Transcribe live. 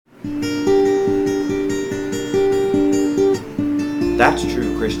That's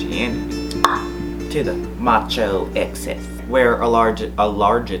true Christianity. To the macho excess, where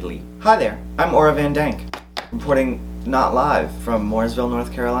allegedly. Hi there, I'm Aura Van Dank, reporting not live from Mooresville,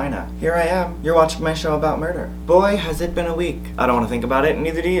 North Carolina. Here I am. You're watching my show about murder. Boy, has it been a week. I don't want to think about it, and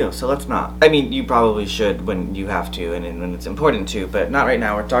neither do you, so let's not. I mean, you probably should when you have to and when it's important to, but not right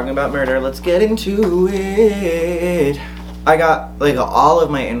now. We're talking about murder. Let's get into it. I got all of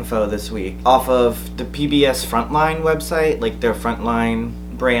my info this week off of the PBS Frontline website, like their Frontline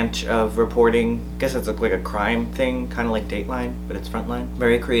branch of reporting. I guess it's like a crime thing, kind of like Dateline, but it's Frontline.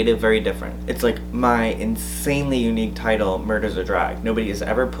 Very creative, very different. It's like my insanely unique title, Murder's a Drag. Nobody has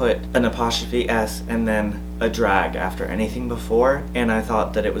ever put an apostrophe S and then a drag after anything before, and I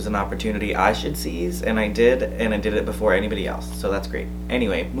thought that it was an opportunity I should seize, and I did it before anybody else, so that's great.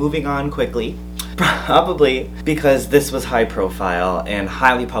 Anyway, moving on quickly. Probably because this was high profile and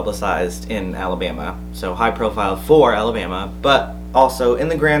highly publicized in Alabama, so high profile for Alabama, but also in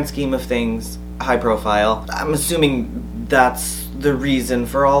the grand scheme of things, high profile. I'm assuming that's the reason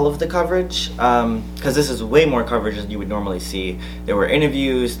for all of the coverage, because this is way more coverage than you would normally see. There were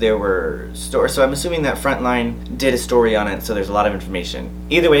interviews, there were stories, so I'm assuming that Frontline did a story on it, so there's a lot of information.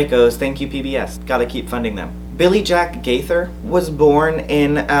 Either way it goes, thank you PBS, gotta keep funding them. Billy Jack Gaither was born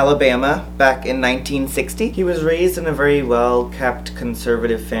in Alabama back in 1960. He was raised in a very well-kept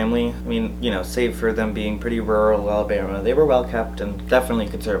conservative family. I mean, save for them being pretty rural Alabama, they were well-kept and definitely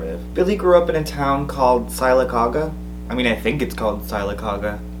conservative. Billy grew up in a town called Sylacauga. I think it's called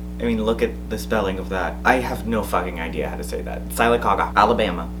Sylacauga. Look at the spelling of that. I have no fucking idea how to say that. Sylacauga,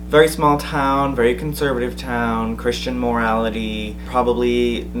 Alabama. Very small town, very conservative town, Christian morality,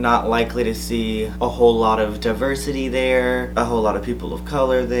 probably not likely to see a whole lot of diversity there, a whole lot of people of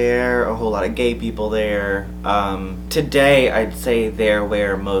color there, a whole lot of gay people there. Today, I'd say they're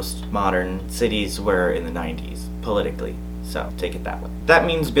where most modern cities were in the 90s, politically. So, take it that way. That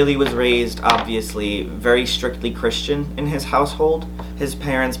means Billy was raised, obviously, very strictly Christian in his household. His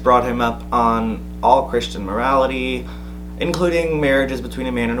parents brought him up on all Christian morality, including marriages between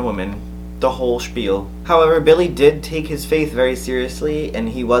a man and a woman, the whole spiel. However, Billy did take his faith very seriously, and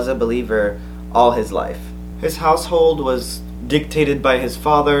he was a believer all his life. His household was dictated by his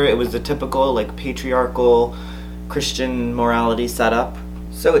father. It was the typical, patriarchal Christian morality setup.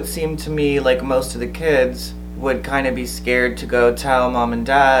 So it seemed to me like most of the kids would kind of be scared to go tell mom and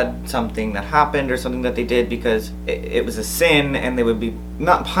dad something that happened or something that they did because it was a sin, and they would be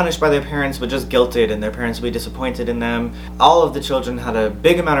not punished by their parents but just guilted, and their parents would be disappointed in them. All of the children had a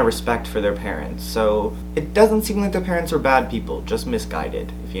big amount of respect for their parents, so it doesn't seem like their parents were bad people, just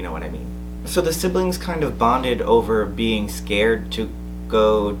misguided, if you know what I mean. So the siblings kind of bonded over being scared to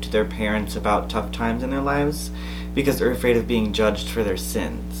go to their parents about tough times in their lives because they're afraid of being judged for their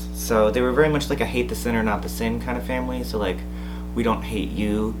sins. So they were very much like a hate the sinner, not the sin kind of family. So we don't hate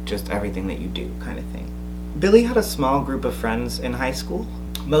you, just everything that you do kind of thing. Billy had a small group of friends in high school.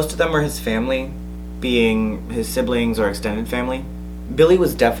 Most of them were his family, being his siblings or extended family. Billy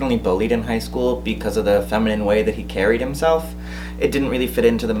was definitely bullied in high school because of the feminine way that he carried himself. It didn't really fit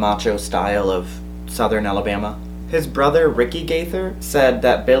into the macho style of Southern Alabama. His brother, Ricky Gaither, said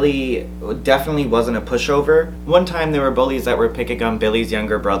that Billy definitely wasn't a pushover. One time there were bullies that were picking on Billy's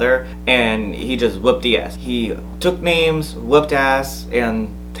younger brother, and he just whooped the ass. He took names, whooped ass,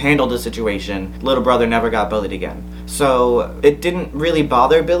 and handled the situation. Little brother never got bullied again. So it didn't really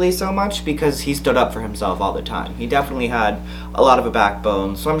bother Billy so much because he stood up for himself all the time. He definitely had a lot of a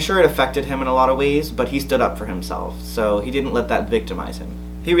backbone, so I'm sure it affected him in a lot of ways, but he stood up for himself, so he didn't let that victimize him.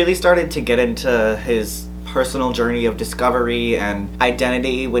 He really started to get into his personal journey of discovery and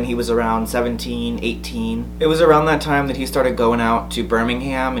identity when he was around 17, 18. It was around that time that he started going out to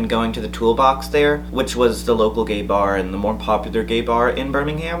Birmingham and going to the Toolbox there, which was the local gay bar and the more popular gay bar in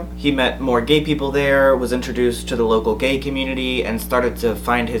Birmingham. He met more gay people there, was introduced to the local gay community, and started to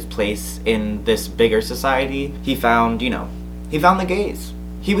find his place in this bigger society. He found the gays.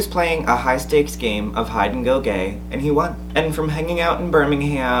 He was playing a high-stakes game of hide-and-go gay, and he won. And from hanging out in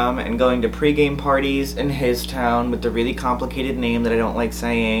Birmingham and going to pre-game parties in his town with the really complicated name that I don't like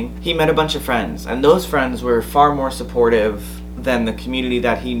saying, he met a bunch of friends, and those friends were far more supportive than the community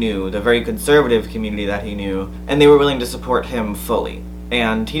that he knew, the very conservative community that he knew, and they were willing to support him fully.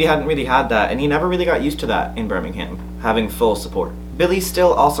 And he hadn't really had that, and he never really got used to that in Birmingham, having full support. Billy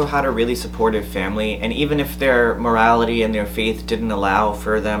still also had a really supportive family, and even if their morality and their faith didn't allow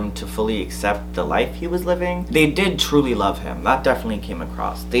for them to fully accept the life he was living, they did truly love him. That definitely came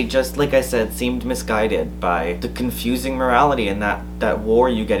across. They just, like I said, seemed misguided by the confusing morality and that war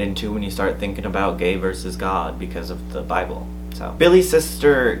you get into when you start thinking about gay versus God because of the Bible. so. Billy's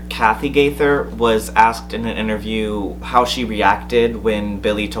sister, Kathy Gaither, was asked in an interview how she reacted when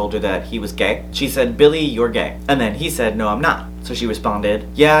Billy told her that he was gay. She said, "Billy, you're gay." And then he said, "No, I'm not." So she responded,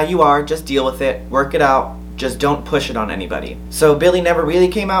 "Yeah, you are. Just deal with it. Work it out. Just don't push it on anybody." So Billy never really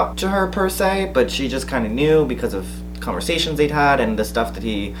came out to her per se, but she just kind of knew because of conversations they'd had and the stuff that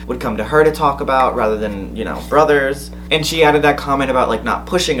he would come to her to talk about rather than, brothers. And she added that comment about like not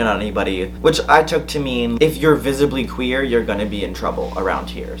pushing it on anybody, which I took to mean if you're visibly queer, you're gonna be in trouble around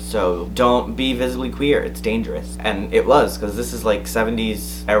here. So don't be visibly queer. It's dangerous. And it was, because this is like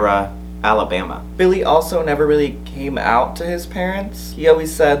 70s era Alabama. Billy also never really came out to his parents. He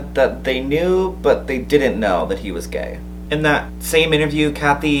always said that they knew, but they didn't know that he was gay. In that same interview,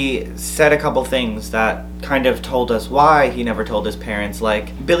 Kathy said a couple things that kind of told us why he never told his parents.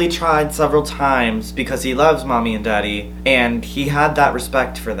 Like, Billy tried several times because he loves mommy and daddy, and he had that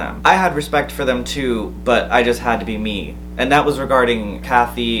respect for them. I had respect for them too, but I just had to be me. And that was regarding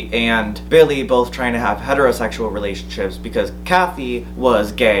Kathy and Billy both trying to have heterosexual relationships, because Kathy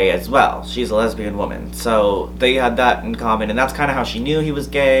was gay as well. She's a lesbian woman. So they had that in common, and that's kind of how she knew he was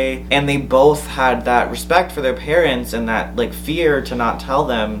gay. And they both had that respect for their parents and that like fear to not tell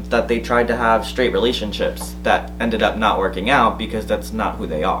them that they tried to have straight relationships that ended up not working out because that's not who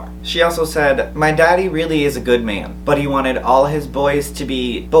they are. She also said, "My daddy really is a good man, but he wanted all his boys to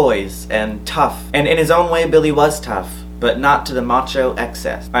be boys and tough. And in his own way, Billy was tough, but not to the macho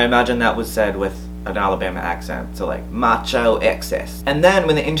excess." I imagine that was said with an Alabama accent, so like macho excess. And then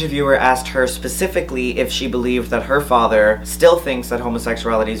when the interviewer asked her specifically if she believed that her father still thinks that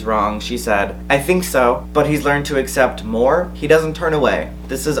homosexuality is wrong, she said, "I think so, but he's learned to accept more. He doesn't turn away.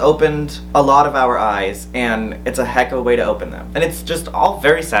 This has opened a lot of our eyes, and it's a heck of a way to open them." And it's just all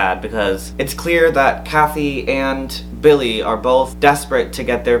very sad because it's clear that Kathy and Billy are both desperate to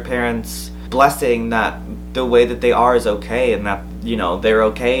get their parents' blessing that the way that they are is okay, and that they're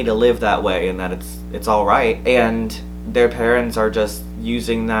okay to live that way, and that it's all right. And their parents are just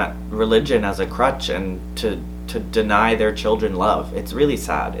using that religion as a crutch and to deny their children love. It's really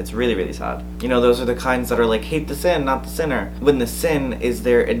sad. It's really, really sad. Those are the kinds that are like, hate the sin, not the sinner. When the sin is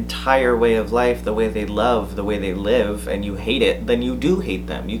their entire way of life, the way they love, the way they live, and you hate it, then you do hate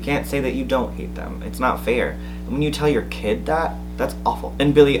them. You can't say that you don't hate them. It's not fair. And when you tell your kid that, that's awful.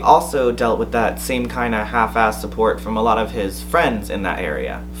 And Billy also dealt with that same kind of half-assed support from a lot of his friends in that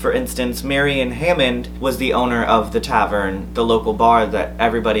area. For instance, Marion Hammond was the owner of the tavern, the local bar that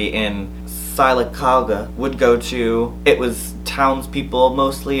everybody in Sylacauga would go to. It was townspeople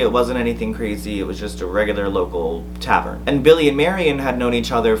mostly. It wasn't anything crazy. It was just a regular local tavern. And Billy and Marion had known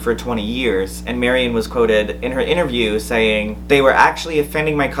each other for 20 years, and Marion was quoted in her interview saying, "They were actually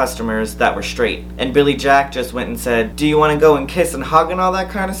offending my customers that were straight." And Billy Jack just went and said, "Do you want to go and kiss and hug and all that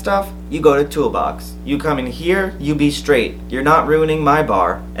kind of stuff? You go to Toolbox. You come in here, you be straight. You're not ruining my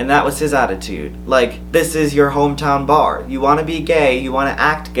bar." And that was his attitude. Like, this is your hometown bar. You want to be gay, you want to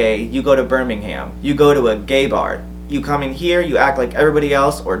act gay, you go to Birmingham. You go to a gay bar. You come in here, you act like everybody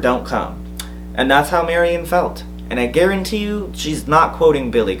else, or don't come. And that's how Marion felt. And I guarantee you, she's not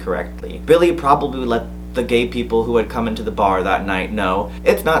quoting Billy correctly. Billy probably let the gay people who had come into the bar that night know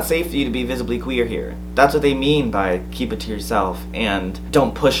it's not safe for you to be visibly queer here. That's what they mean by keep it to yourself and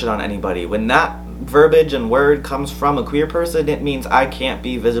don't push it on anybody. When that verbiage and word comes from a queer person, it means I can't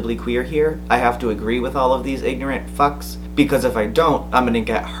be visibly queer here. I have to agree with all of these ignorant fucks, because if I don't, I'm gonna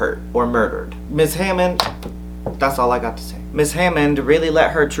get hurt or murdered. Ms. Hammond, that's all I got to say. Ms. Hammond really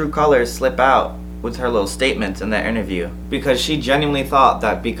let her true colors slip out with her little statements in that interview, because she genuinely thought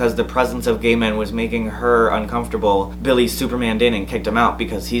that because the presence of gay men was making her uncomfortable, Billy Supermaned in and kicked him out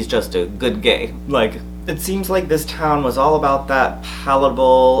because he's just a good gay. Like, it seems like this town was all about that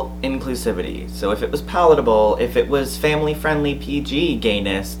palatable inclusivity. So if it was palatable, if it was family-friendly PG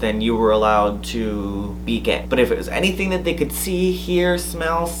gayness, then you were allowed to be gay. But if it was anything that they could see, hear,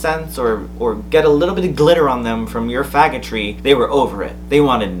 smell, sense, or get a little bit of glitter on them from your faggotry, they were over it. They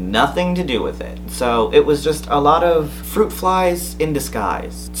wanted nothing to do with it. So it was just a lot of fruit flies in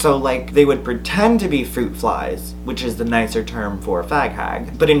disguise. So like, they would pretend to be fruit flies, which is the nicer term for a fag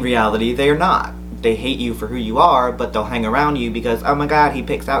hag, but in reality they are not. They hate you for who you are, but they'll hang around you because, oh my god, he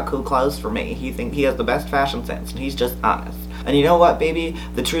picks out cool clothes for me. He thinks he has the best fashion sense, and he's just honest. And you know what, baby?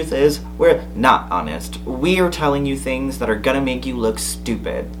 The truth is, we're not honest. We are telling you things that are gonna make you look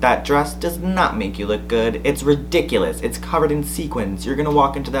stupid. That dress does not make you look good. It's ridiculous. It's covered in sequins. You're gonna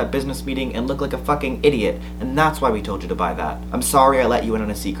walk into that business meeting and look like a fucking idiot, and that's why we told you to buy that. I'm sorry I let you in on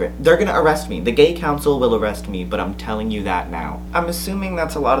a secret. They're gonna arrest me. The gay council will arrest me, but I'm telling you that now. I'm assuming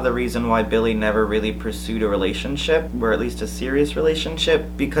that's a lot of the reason why Billy never really pursued a relationship, or at least a serious relationship,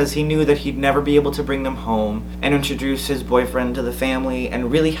 because he knew that he'd never be able to bring them home and introduce his boyfriend boyfriend to the family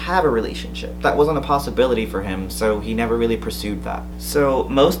and really have a relationship. That wasn't a possibility for him, so he never really pursued that. So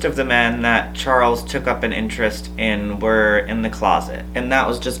most of the men that Charles took up an interest in were in the closet, and that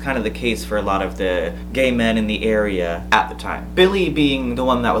was just kind of the case for a lot of the gay men in the area at the time. Billy, being the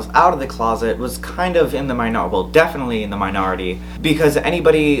one that was out of the closet, was kind of in the minority, well, definitely in the minority, because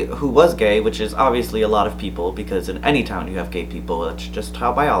anybody who was gay, which is obviously a lot of people, because in any town you have gay people, that's just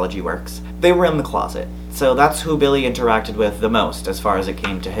how biology works, they were in the closet. So that's who Billy interacted with the most as far as it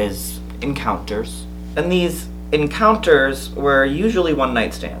came to his encounters. And these encounters were usually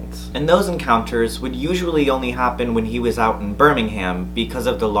one-night stands. And those encounters would usually only happen when he was out in Birmingham because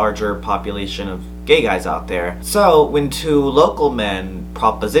of the larger population of gay guys out there. So when two local men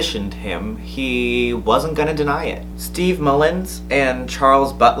propositioned him, he wasn't gonna deny it. Steve Mullins and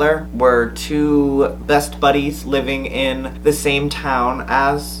Charles Butler were two best buddies living in the same town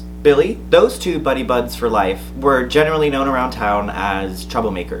as Billy. Those two buddy buds for life were generally known around town as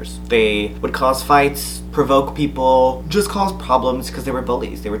troublemakers. They would cause fights, provoke people, just cause problems because they were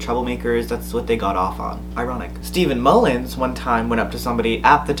bullies. They were troublemakers, that's what they got off on. Ironic. Stephen Mullins one time went up to somebody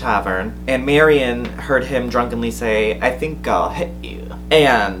at the tavern, and Marion heard him drunkenly say, "I think I'll hit you."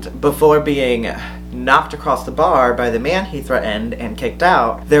 And before being knocked across the bar by the man he threatened and kicked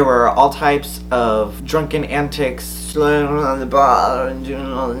out, there were all types of drunken antics, slamming on the bar and doing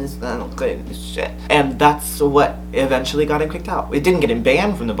all this crazy shit. And that's what eventually got him kicked out. It didn't get him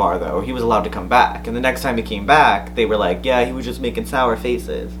banned from the bar, though. He was allowed to come back. And the next time he came back, they were like, yeah, he was just making sour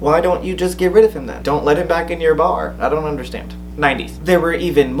faces. Why don't you just get rid of him then? Don't let him back in your bar. I don't understand. 90s. There were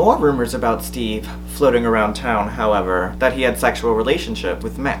even more rumors about Steve floating around town, however, that he had sexual relationship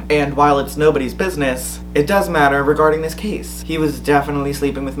with men. And while it's nobody's business, it does matter regarding this case. He was definitely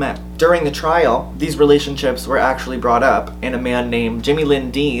sleeping with men. During the trial, these relationships were actually brought up, and a man named Jimmy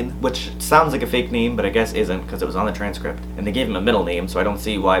Lynn Dean, which sounds like a fake name, but I guess isn't, because it was on the transcript, and they gave him a middle name, so I don't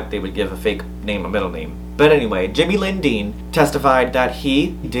see why they would give a fake name a middle name. But anyway, Jimmy Lynn Dean testified that he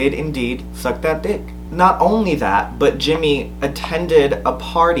did indeed suck that dick. Not only that, but Jimmy attended a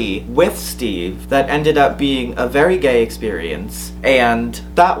party with Steve that ended up being a very gay experience, and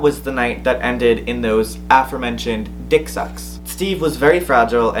that was the night that ended in those aforementioned dick sucks. Steve was very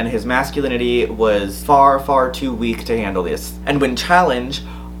fragile, and his masculinity was far, far too weak to handle this, and when challenged,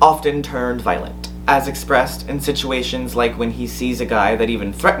 often turned violent, as expressed in situations like when he sees a guy that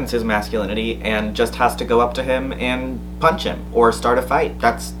even threatens his masculinity and just has to go up to him and punch him or start a fight.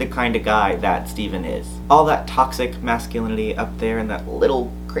 That's the kind of guy that Steven is. All that toxic masculinity up there in that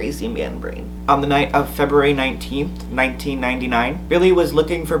little crazy man brain. On the night of February 19th, 1999, Billy was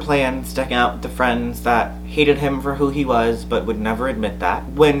looking for plans to hang out with the friends that hated him for who he was but would never admit that,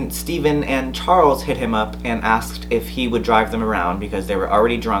 when Stephen and Charles hit him up and asked if he would drive them around because they were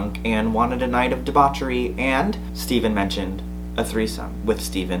already drunk and wanted a night of debauchery, and Stephen mentioned a threesome with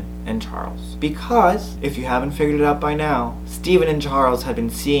Stephen and Charles. Because, if you haven't figured it out by now, Stephen and Charles had been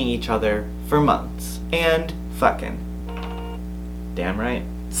seeing each other for months. And fucking. Damn right.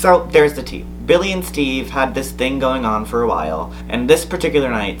 So, there's the tea. Billy and Steve had this thing going on for a while, and this particular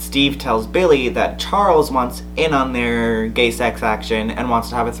night, Steve tells Billy that Charles wants in on their gay sex action and wants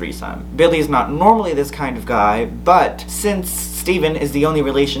to have a threesome. Billy's not normally this kind of guy, but since Stephen is the only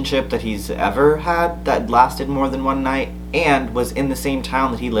relationship that he's ever had that lasted more than one night, and was in the same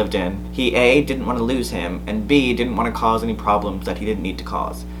town that he lived in, he A, didn't want to lose him, and B, didn't want to cause any problems that he didn't need to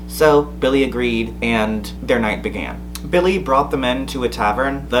cause. So, Billy agreed, and their night began. Billy brought the men to a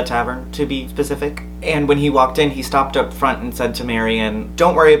tavern, the tavern to be specific, and when he walked in, he stopped up front and said to Marion,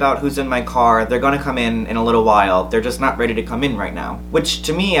 "Don't worry about who's in my car, they're gonna come in a little while, they're just not ready to come in right now." Which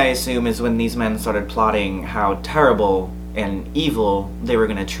to me, I assume, is when these men started plotting how terrible and evil they were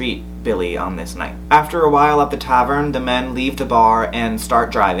gonna treat Billy on this night. After a while at the tavern, the men leave the bar and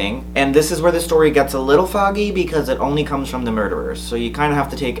start driving, and this is where the story gets a little foggy because it only comes from the murderers, so you kind of have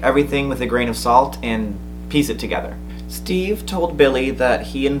to take everything with a grain of salt and piece it together. Steve told Billy that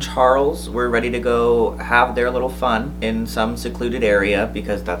he and Charles were ready to go have their little fun in some secluded area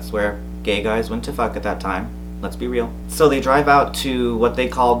because that's where gay guys went to fuck at that time. Let's be real. So they drive out to what they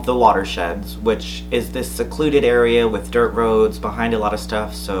called the Watersheds, which is this secluded area with dirt roads behind a lot of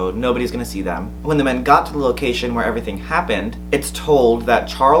stuff, so nobody's gonna see them. When the men got to the location where everything happened, it's told that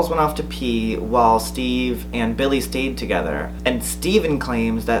Charles went off to pee while Steve and Billy stayed together. And Stephen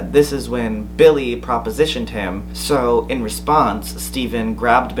claims that this is when Billy propositioned him, so in response, Stephen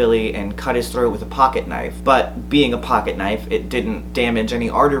grabbed Billy and cut his throat with a pocket knife. But being a pocket knife, it didn't damage any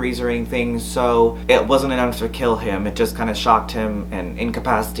arteries or anything, so it wasn't an kill him. It just kind of shocked him and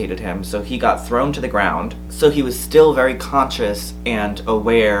incapacitated him, so he got thrown to the ground. So he was still very conscious and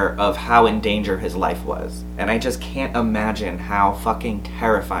aware of how in danger his life was. And I just can't imagine how fucking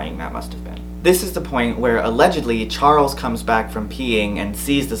terrifying that must have been. This is the point where allegedly Charles comes back from peeing and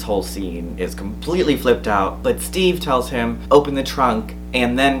sees this whole scene, is completely flipped out, but Steve tells him, open the trunk,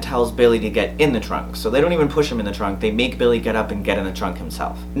 and then tells Billy to get in the trunk. So they don't even push him in the trunk, they make Billy get up and get in the trunk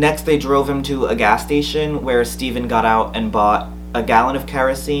himself. Next they drove him to a gas station where Steven got out and bought a gallon of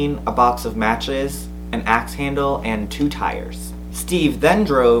kerosene, a box of matches, an axe handle, and 2 tires. Steve then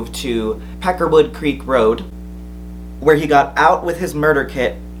drove to Peckerwood Creek Road, where he got out with his murder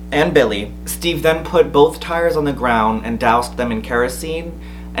kit and Billy. Steve then put both tires on the ground and doused them in kerosene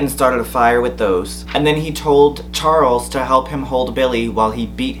and started a fire with those. And then he told Charles to help him hold Billy while he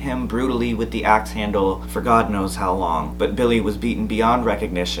beat him brutally with the axe handle for God knows how long. But Billy was beaten beyond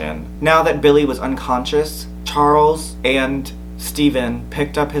recognition. Now that Billy was unconscious, Charles and Steven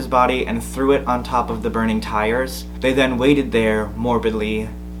picked up his body and threw it on top of the burning tires. They then waited there morbidly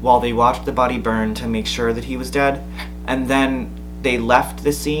while they watched the body burn to make sure that he was dead. And then they left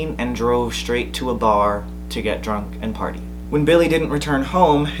the scene and drove straight to a bar to get drunk and party. When Billy didn't return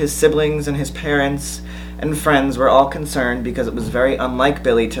home, his siblings and his parents and friends were all concerned because it was very unlike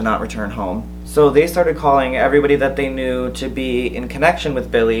Billy to not return home. So they started calling everybody that they knew to be in connection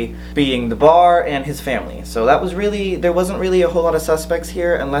with Billy, being the bar and his family. So there wasn't really a whole lot of suspects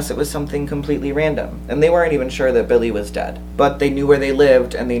here unless it was something completely random. And they weren't even sure that Billy was dead. But they knew where they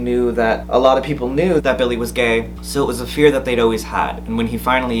lived, and they knew that a lot of people knew that Billy was gay, so it was a fear that they'd always had. And when he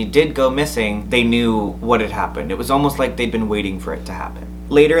finally did go missing, they knew what had happened. It was almost like they'd been waiting for it to happen.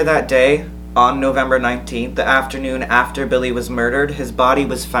 Later that day, on November 19th, the afternoon after Billy was murdered, his body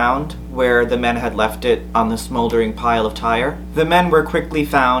was found where the men had left it on the smoldering pile of tire. The men were quickly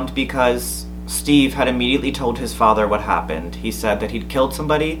found because Steve had immediately told his father what happened. He said that he'd killed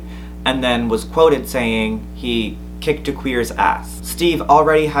somebody and then was quoted saying he kicked a queer's ass. Steve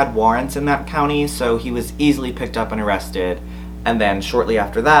already had warrants in that county, so he was easily picked up and arrested. And then shortly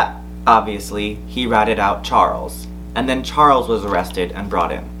after that, obviously, he ratted out Charles. And then Charles was arrested and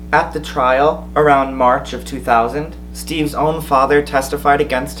brought in. At the trial, around March of 2000, Steve's own father testified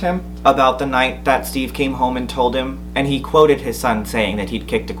against him about the night that Steve came home and told him, and he quoted his son saying that he'd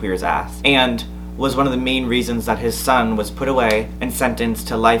kicked a queer's ass, and was one of the main reasons that his son was put away and sentenced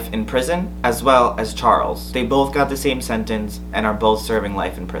to life in prison, as well as Charles. They both got the same sentence and are both serving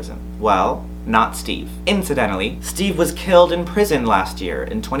life in prison. Well, not Steve. Incidentally, Steve was killed in prison last year,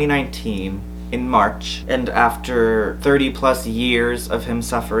 in 2019, in March, and after 30 plus years of him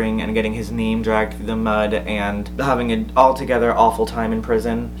suffering and getting his name dragged through the mud and having an altogether awful time in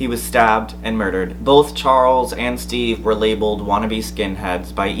prison, he was stabbed and murdered. Both Charles and Steve were labeled wannabe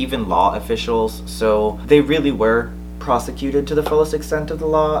skinheads by even law officials, so they really were prosecuted to the fullest extent of the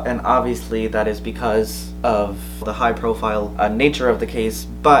law, and obviously that is because of the high profile nature of the case,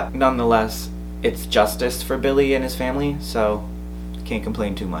 but nonetheless, it's justice for Billy and his family, so can't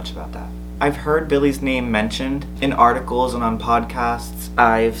complain too much about that. I've heard Billy's name mentioned in articles and on podcasts.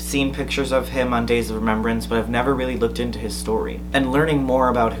 I've seen pictures of him on Days of Remembrance, but I've never really looked into his story. And learning more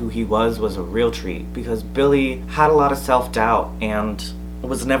about who he was a real treat, because Billy had a lot of self-doubt and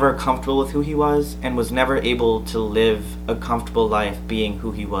was never comfortable with who he was and was never able to live a comfortable life being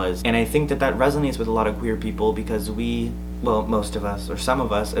who he was. And I think that resonates with a lot of queer people because most of us, or some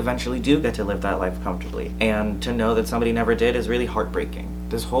of us, eventually do get to live that life comfortably. And to know that somebody never did is really heartbreaking.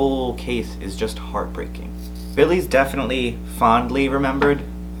 This whole case is just heartbreaking. Billy's definitely fondly remembered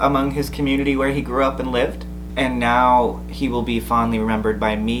among his community where he grew up and lived. And now he will be fondly remembered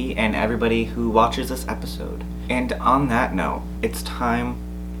by me and everybody who watches this episode. And on that note, it's time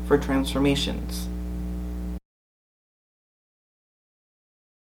for transformations.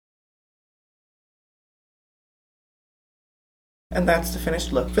 And that's the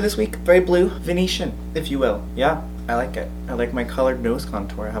finished look for this week. Very blue, Venetian, if you will. Yeah, I like it. I like my colored nose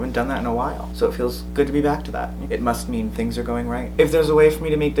contour. I haven't done that in a while, so it feels good to be back to that. It must mean things are going right. If there's a way for me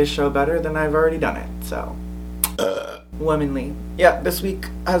to make this show better, then I've already done it, so. Womanly. Yeah, this week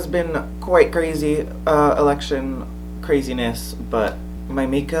has been quite crazy. Election craziness, but my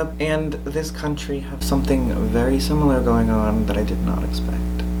makeup and this country have something very similar going on that I did not expect.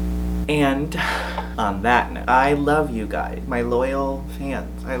 And on that note, I love you guys, my loyal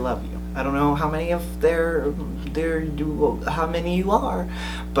fans. I love you. I don't know how many how many you are,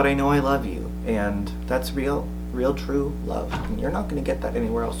 but I know I love you, and that's real, true love. And you're not gonna get that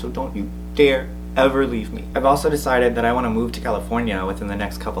anywhere else, so don't you dare ever leave me. I've also decided that I want to move to California within the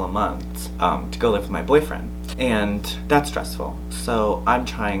next couple of months to go live with my boyfriend, and that's stressful. So I'm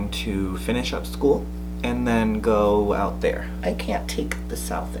trying to finish up school and then go out there. I can't take the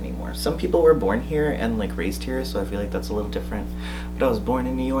South anymore. Some people were born here and like raised here, so I feel like that's a little different. But I was born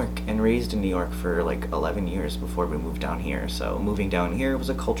in New York and raised in New York for like 11 years before we moved down here. So moving down here was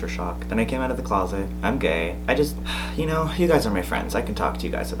a culture shock. Then I came out of the closet. I'm gay. I just, you know, you guys are my friends. I can talk to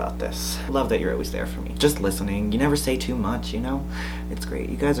you guys about this. Love that you're always there for me. Just listening. You never say too much, you know? It's great.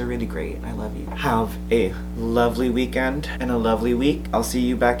 You guys are really great. I love you. Have a lovely weekend and a lovely week. I'll see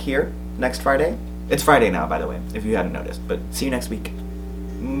you back here next Friday. It's Friday now, by the way, if you hadn't noticed, but see you next week.